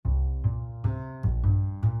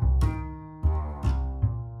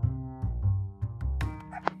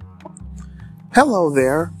Hello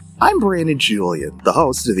there, I'm Brandon Julian, the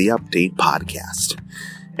host of the Update Podcast.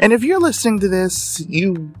 And if you're listening to this,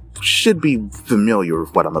 you should be familiar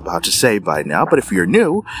with what I'm about to say by now, but if you're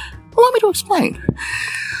new, allow me to explain.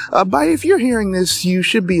 If you're hearing this, you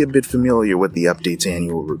should be a bit familiar with the Update's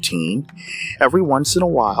annual routine. Every once in a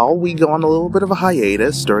while, we go on a little bit of a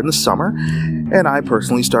hiatus during the summer, and I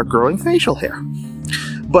personally start growing facial hair.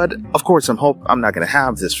 But, of course, I'm not going to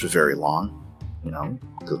have this for very long,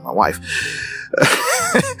 because of my wife.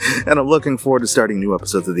 And I'm looking forward to starting new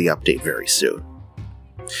episodes of the Update very soon.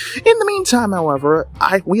 In the meantime, however,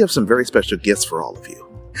 we have some very special gifts for all of you.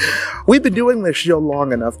 We've been doing this show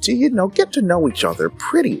long enough to, get to know each other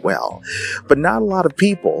pretty well, but not a lot of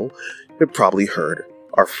people have probably heard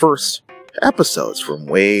our first episodes from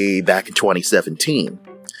way back in 2017.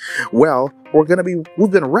 Well, we've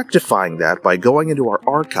been rectifying that by going into our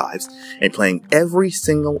archives and playing every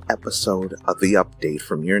single episode of the Update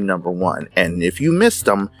from year number 1. And if you missed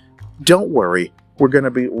them, don't worry, we're going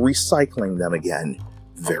to be recycling them again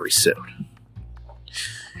very soon.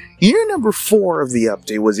 Year number 4 of the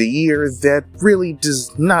Update was a year that really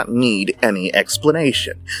does not need any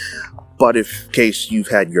explanation. But in case you've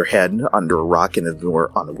had your head under a rock and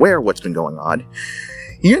were unaware of what's been going on,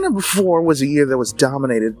 year number 4 was a year that was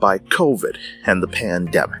dominated by COVID and the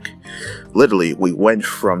pandemic. Literally, we went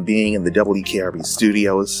from being in the WKRB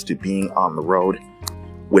studios to being on the road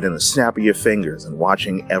within the snap of your fingers and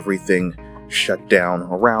watching everything shut down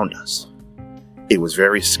around us. It was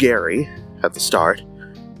very scary at the start,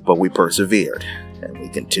 but we persevered, and we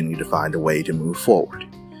continue to find a way to move forward.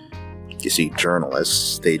 You see,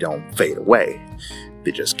 journalists, they don't fade away.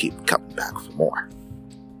 They just keep coming back for more.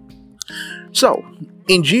 So,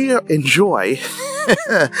 enjoy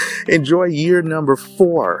year number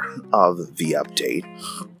 4 of the Update.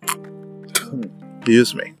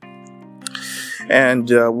 Excuse me. And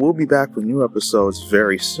we'll be back with new episodes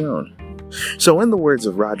very soon. So in the words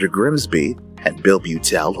of Roger Grimsby and Bill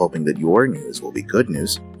Butel, hoping that your news will be good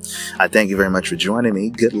news, I thank you very much for joining me.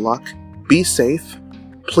 Good luck. Be safe.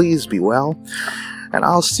 Please be well. And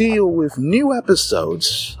I'll see you with new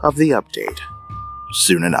episodes of the Update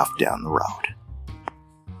soon enough down the road.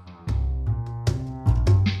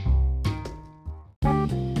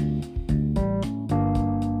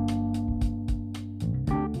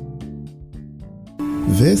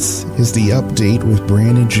 This is the Update with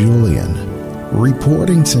Brandon Julian,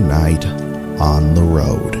 reporting tonight on the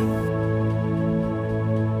road.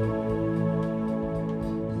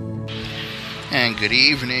 And good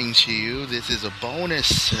evening to you. This is a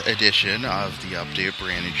bonus edition of the Update,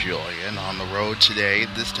 Brandon Julian, on the road today,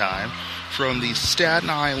 this time from the Staten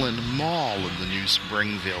Island Mall in the New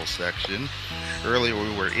Springville section. Earlier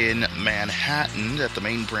we were in Manhattan at the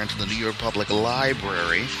main branch of the New York Public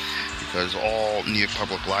Library, because all New York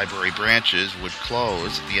Public Library branches would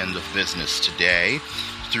close at the end of business today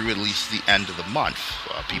through at least the end of the month.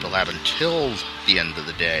 People have until the end of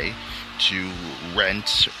the day to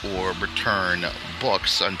rent or return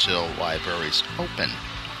books until libraries open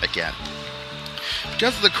again.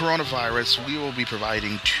 Because of the coronavirus, we will be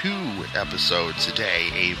providing 2 episodes a day,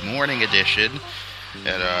 a morning edition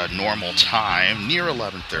at a normal time near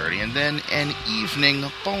 11:30, and then an evening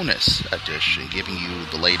bonus edition giving you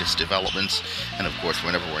the latest developments. And of course,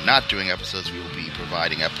 whenever we're not doing episodes, we will be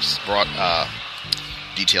providing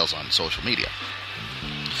details on social media.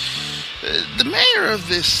 The mayor of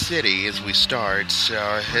this city, as we start,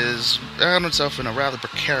 has found himself in a rather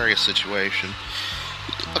precarious situation.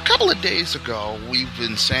 A couple of days ago, we've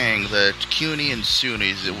been saying that CUNY and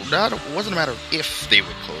SUNYs, it wasn't a matter of if they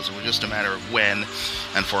would close, it was just a matter of when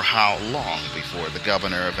and for how long before the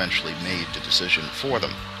governor eventually made the decision for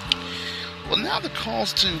them. Well, now the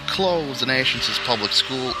calls to close the nation's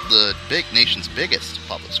biggest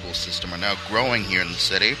public school system are now growing here in the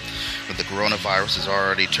city. But the coronavirus has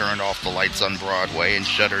already turned off the lights on Broadway and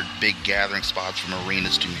shuttered big gathering spots from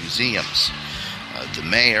arenas to museums. The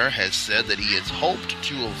mayor has said that he has hoped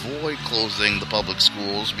to avoid closing the public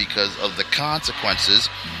schools because of the consequences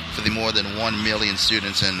for the more than 1 million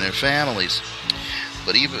students and their families.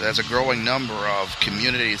 But even as a growing number of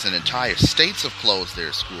communities and entire states have closed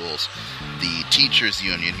their schools, the teachers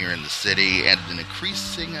union here in the city and an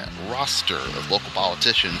increasing roster of local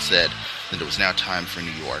politicians said that it was now time for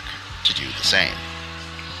New York to do the same.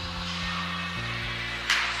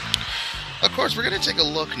 Of course, we're going to take a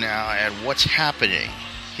look now at what's happening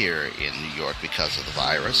here in New York because of the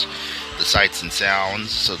virus. The sights and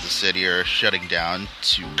sounds of the city are shutting down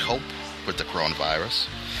to cope with the coronavirus.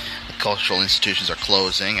 The cultural institutions are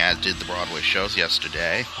closing, as did the Broadway shows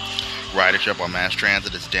yesterday. Ridership on mass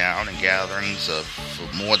transit is down, and gatherings of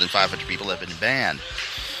more than 500 people have been banned.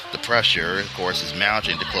 The pressure, of course, is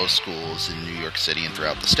mounting to close schools in New York City and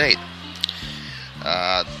throughout the state.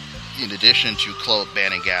 In addition to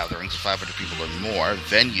banning gatherings of 500 people or more,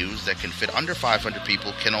 venues that can fit under 500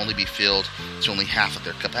 people can only be filled to only half of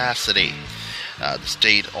their capacity. The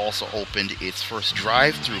state also opened its first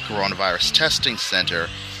drive-through coronavirus testing center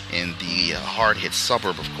in the hard-hit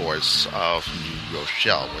suburb, of course, of New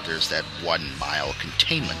Rochelle, where there's that 1-mile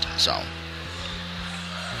containment zone.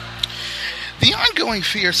 The ongoing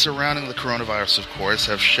fears surrounding the coronavirus, of course,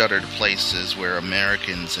 have shuttered places where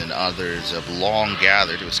Americans and others have long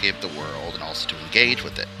gathered to escape the world and also to engage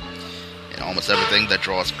with it. And almost everything that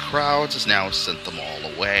draws crowds has now sent them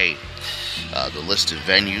all away. The list of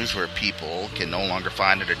venues where people can no longer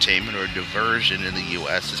find entertainment or diversion in the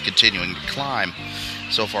U.S. is continuing to climb.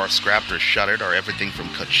 So far, scrapped or shuttered are everything from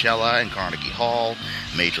Coachella and Carnegie Hall,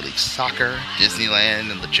 Major League Soccer,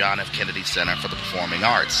 Disneyland, and the John F. Kennedy Center for the Performing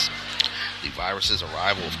Arts. The virus's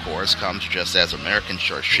arrival, of course, comes just as Americans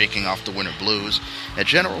are shaking off the winter blues and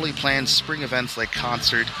generally plan spring events like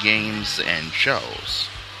concert, games, and shows.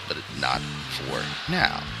 But not for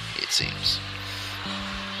now, it seems.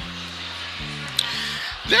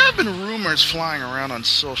 There have been rumors flying around on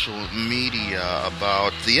social media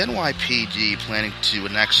about the NYPD planning to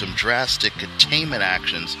enact some drastic containment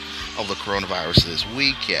actions of the coronavirus this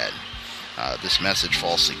weekend. This message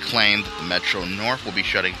falsely claimed that the Metro North will be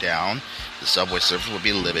shutting down, the subway service will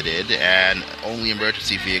be limited, and only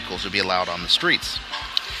emergency vehicles will be allowed on the streets.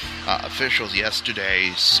 Officials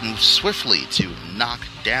yesterday moved swiftly to knock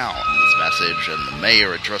down this message, and the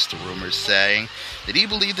mayor addressed the rumors, saying that he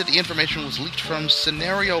believed that the information was leaked from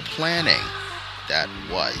scenario planning. That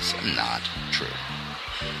was not true.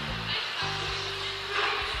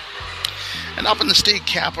 And up in the state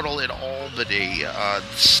capital in Albany,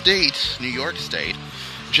 New York State,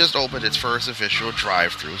 just opened its first official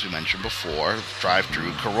drive-through, as we mentioned before,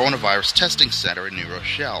 drive-through coronavirus testing center in New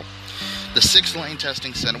Rochelle. The 6-lane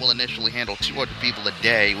testing center will initially handle 200 people a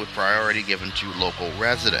day, with priority given to local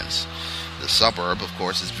residents. The suburb, of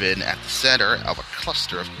course, has been at the center of a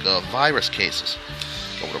cluster of virus cases.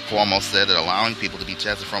 Governor Cuomo said that allowing people to be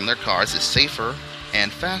tested from their cars is safer and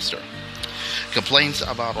faster. Complaints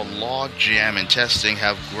about a log jam in testing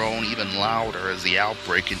have grown even louder as the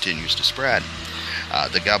outbreak continues to spread.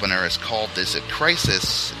 The governor has called this a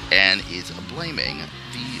crisis and is blaming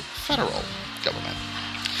the federal government.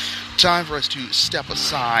 Time for us to step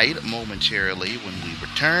aside momentarily. When we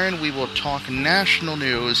return, we will talk national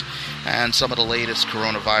news and some of the latest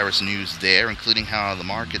coronavirus news there, including how the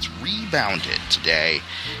markets rebounded today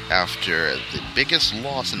after the biggest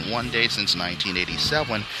loss in one day since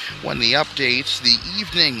 1987, when the updates, the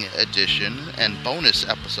evening edition and bonus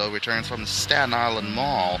episode returns from the Staten Island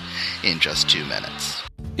Mall in just 2 minutes.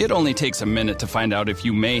 It only takes a minute to find out if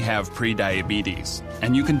you may have prediabetes,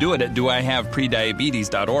 and you can do it at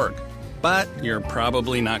doihaveprediabetes.org. But you're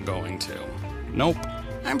probably not going to. Nope.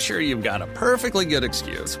 I'm sure you've got a perfectly good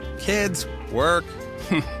excuse. Kids, work.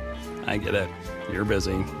 I get it. You're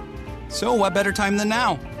busy. So what better time than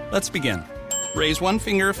now? Let's begin. Raise one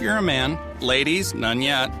finger if you're a man. Ladies, none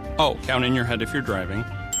yet. Oh, count in your head if you're driving.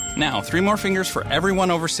 Now, 3 more fingers for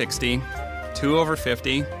everyone over 60, 2 over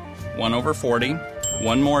 50, 1 over 40,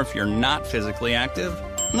 1 more if you're not physically active,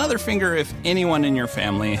 another finger if anyone in your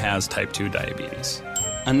family has type 2 diabetes.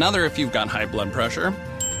 Another if you've got high blood pressure.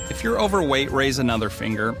 If you're overweight, raise another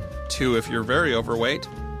finger. 2 if you're very overweight.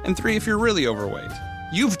 And 3 if you're really overweight.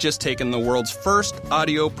 You've just taken the world's first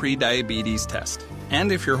audio prediabetes test.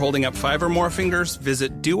 And if you're holding up 5 or more fingers,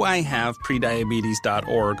 visit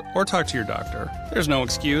doihaveprediabetes.org or talk to your doctor. There's no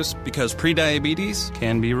excuse, because prediabetes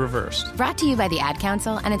can be reversed. Brought to you by the Ad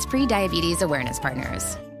Council and its pre-diabetes awareness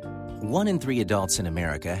partners. 1 in 3 adults in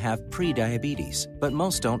America have prediabetes, but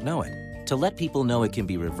most don't know it. To let people know it can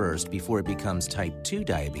be reversed before it becomes type 2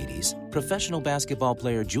 diabetes, professional basketball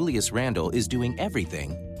player Julius Randle is doing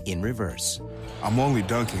everything in reverse. I'm only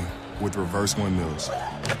dunking with reverse windmills.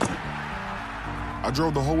 I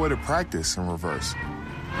drove the whole way to practice in reverse.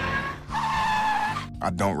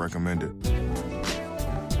 I don't recommend it.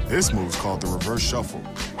 This move's called the reverse shuffle.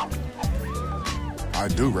 I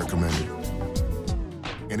do recommend it.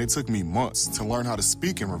 And it took me months to learn how to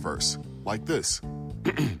speak in reverse, like this.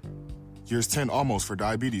 Years 10 almost for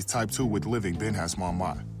diabetes type 2 with living Ben has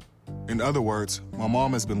mama. In other words, my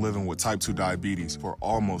mom has been living with type 2 diabetes for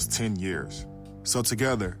almost 10 years. So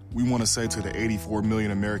together, we want to say to the 84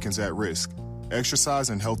 million Americans at risk, exercise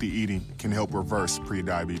and healthy eating can help reverse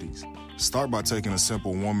prediabetes. Start by taking a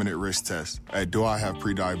simple 1-minute risk test at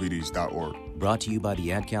doihaveprediabetes.org. Brought to you by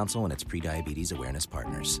the Ad Council and its pre-diabetes awareness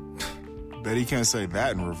partners. Bet he can't say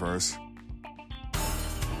that in reverse.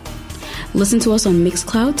 Listen to us on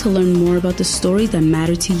Mixcloud to learn more about the stories that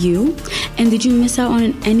matter to you. And did you miss out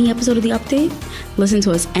on any episode of The Update? Listen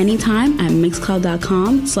to us anytime at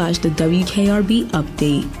mixcloud.com/the WKRB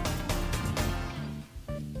Update.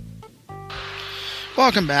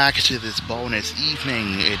 Welcome back to this bonus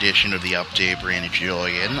evening edition of The Update. Brandon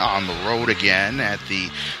Julian on the road again at the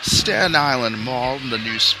Staten Island Mall in the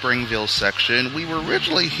new Springville section. We were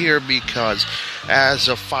originally here because as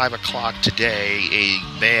of 5 o'clock today, a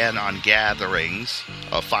ban on gatherings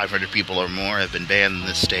of 500 people or more have been banned in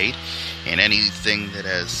the state, and anything that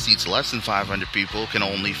has seats less than 500 people can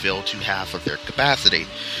only fill to half of their capacity.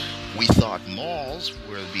 We thought malls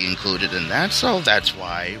would be included in that, so that's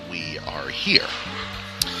why we are here.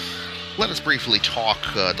 Let us briefly talk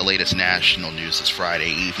the latest national news this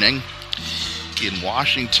Friday evening. In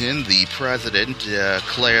Washington, the president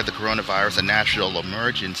declared the coronavirus a national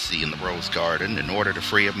emergency in the Rose Garden in order to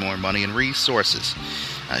free up more money and resources.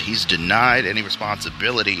 He's denied any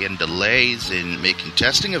responsibility in delays in making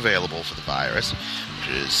testing available for the virus,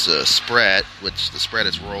 which the spread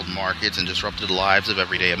has roiled markets and disrupted the lives of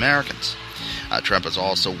everyday Americans. Trump has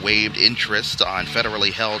also waived interest on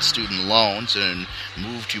federally held student loans and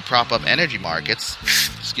moved to prop up energy markets,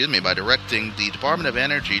 by directing the Department of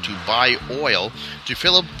Energy to buy oil to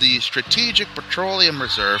fill up the Strategic Petroleum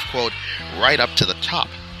Reserve, quote, right up to the top.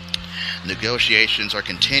 Negotiations are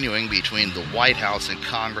continuing between the White House and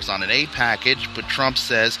Congress on an aid package, but Trump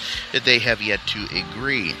says that they have yet to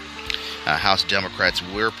agree. House Democrats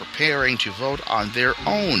were preparing to vote on their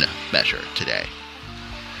own measure today.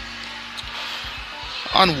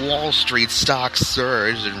 On Wall Street, stocks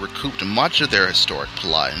surged and recouped much of their historic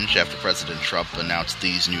plunge after President Trump announced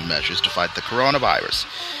these new measures to fight the coronavirus.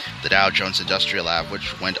 The Dow Jones Industrial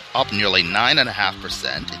Average went up nearly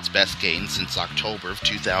 9.5%, its best gain since October of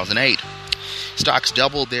 2008. Stocks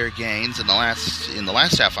doubled their gains in the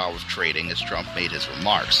last half hour of trading as Trump made his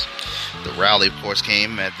remarks. The rally, of course,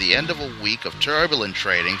 came at the end of a week of turbulent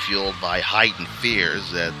trading fueled by heightened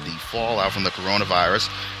fears that the fallout from the coronavirus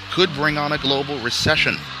could bring on a global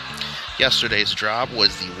recession. Yesterday's drop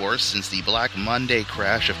was the worst since the Black Monday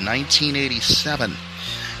crash of 1987.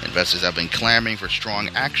 Investors have been clamoring for strong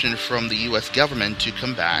action from the U.S. government to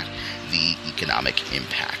combat the economic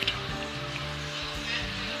impact.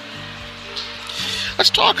 Let's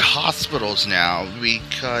talk hospitals now,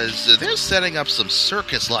 because they're setting up some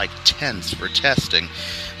circus-like tents for testing.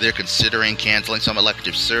 They're considering canceling some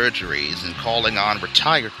elective surgeries and calling on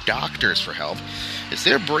retired doctors for help as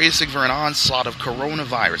they're bracing for an onslaught of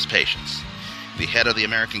coronavirus patients. The head of the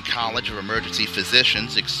American College of Emergency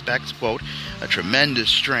Physicians expects, quote, a tremendous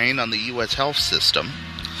strain on the U.S. health system.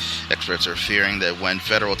 Experts are fearing that when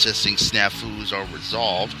federal testing snafus are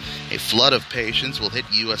resolved, a flood of patients will hit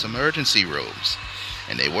U.S. emergency rooms.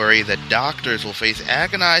 And they worry that doctors will face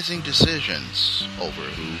agonizing decisions over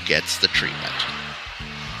who gets the treatment.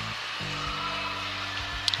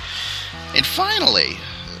 And finally,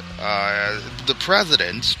 the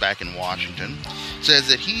president, back in Washington, says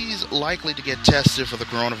that he's likely to get tested for the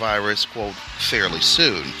coronavirus, quote, fairly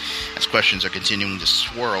soon, as questions are continuing to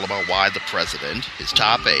swirl about why the president, his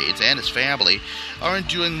top aides, and his family aren't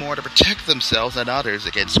doing more to protect themselves and others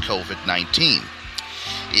against COVID-19.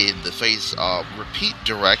 In the face of repeat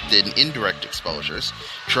direct and indirect exposures,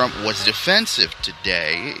 Trump was defensive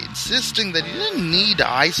today, insisting that he didn't need to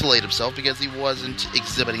isolate himself because he wasn't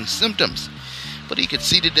exhibiting symptoms. But he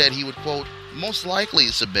conceded that he would, quote, most likely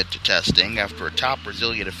submit to testing after a top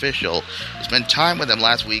Brazilian official who spent time with him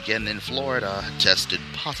last weekend in Florida tested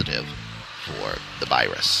positive for the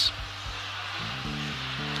virus.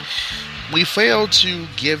 We failed to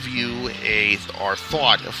give you our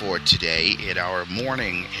thought for today in our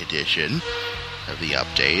morning edition of the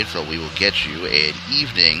update, so we will get you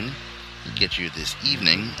this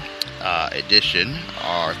evening edition,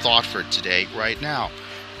 our thought for today right now.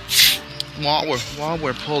 While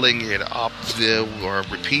we're pulling it up, we're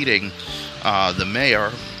repeating the mayor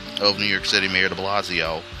of New York City, Mayor de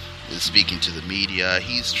Blasio, is speaking to the media.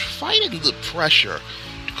 He's fighting the pressure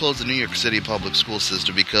to close the New York City public school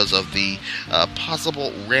system because of the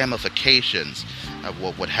possible ramifications of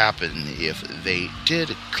what would happen if they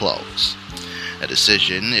did close. A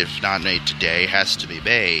decision, if not made today, has to be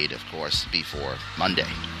made, of course, before Monday.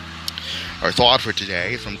 Our thought for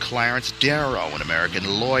today is from Clarence Darrow, an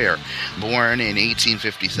American lawyer, born in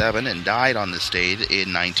 1857 and died on this date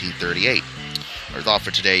in 1938. Our thought for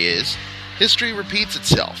today is, history repeats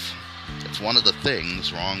itself. That's one of the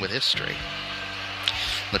things wrong with history.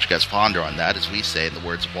 Let you guys ponder on that. As we say in the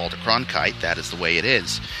words of Walter Cronkite, that is the way it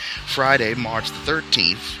is. Friday, March the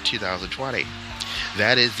 13th, 2020.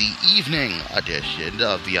 That is the evening edition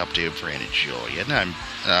of the Update with Brandon Julian.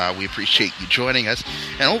 We appreciate you joining us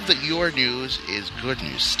and hope that your news is good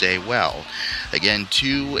news. Stay well. Again,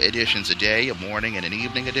 2 editions a day, a morning and an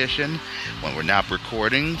evening edition. When we're not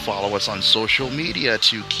recording, follow us on social media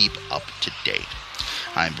to keep up to date.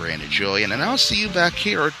 I'm Brandon Julian, and I'll see you back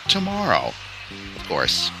here tomorrow. Of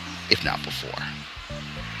course, if not before.